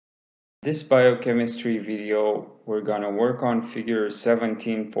This biochemistry video, we're going to work on figure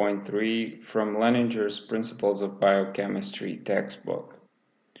 17.3 from Leninger's Principles of Biochemistry textbook.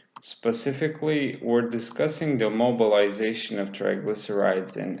 Specifically, we're discussing the mobilization of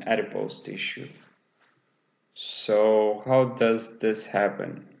triglycerides in adipose tissue. So, how does this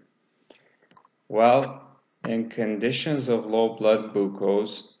happen? Well, in conditions of low blood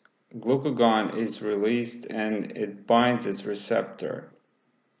glucose, glucagon is released and it binds its receptor.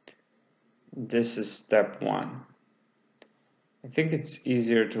 This is step 1. I think it's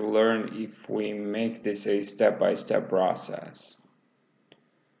easier to learn if we make this a step-by-step process.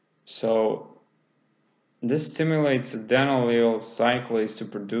 So, this stimulates adenylyl cyclase to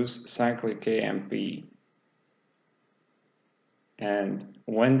produce cyclic AMP. And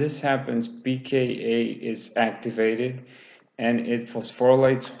when this happens, pKa is activated and it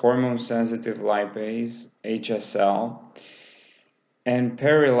phosphorylates hormone-sensitive lipase, HSL, and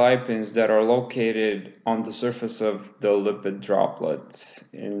perilipins that are located on the surface of the lipid droplets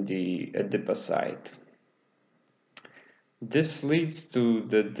in the adipocyte. This leads to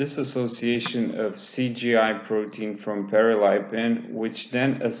the dissociation of CGI protein from perilipin, which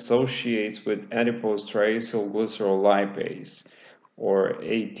then associates with adipose triacylglycerol lipase, or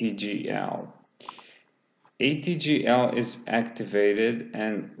ATGL. ATGL is activated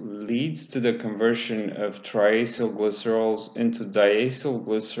and leads to the conversion of triacylglycerols into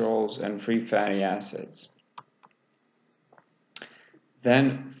diacylglycerols and free fatty acids.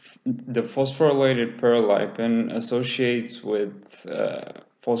 Then the phosphorylated perilipin associates with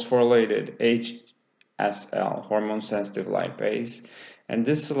phosphorylated HSL, hormone-sensitive lipase, and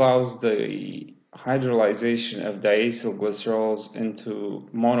this allows the hydrolyzation of diacylglycerols into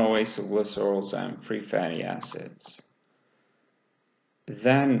monoacylglycerols and free fatty acids.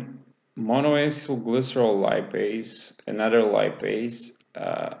 Then monoacylglycerol lipase, another lipase,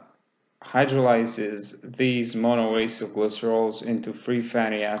 hydrolyzes these monoacylglycerols into free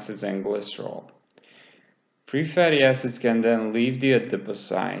fatty acids and glycerol. Free fatty acids can then leave the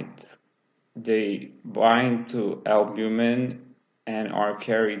adipocyte. They bind to albumin and are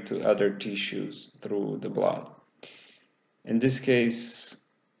carried to other tissues through the blood. In this case,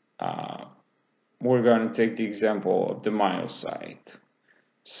 we're going to take the example of the myocyte,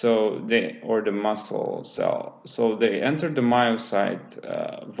 or the muscle cell. So they enter the myocyte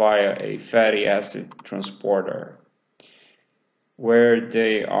via a fatty acid transporter, where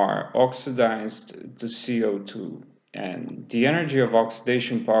they are oxidized to CO2, and the energy of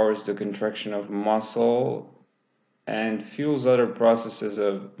oxidation powers the contraction of muscle and fuels other processes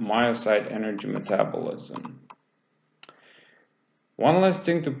of myocyte energy metabolism. One last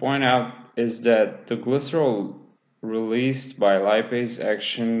thing to point out is that the glycerol released by lipase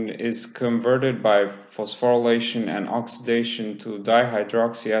action is converted by phosphorylation and oxidation to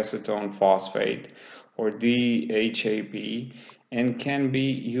dihydroxyacetone phosphate, or DHAP, and can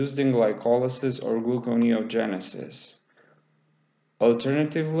be used in glycolysis or gluconeogenesis.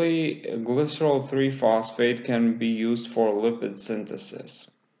 Alternatively, glycerol 3-phosphate can be used for lipid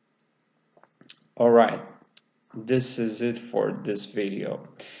synthesis. Alright, this is it for this video.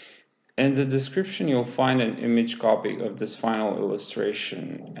 In the description you'll find an image copy of this final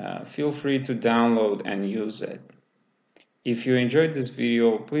illustration. Feel free to download and use it. If you enjoyed this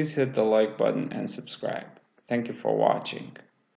video, please hit the like button and subscribe. Thank you for watching.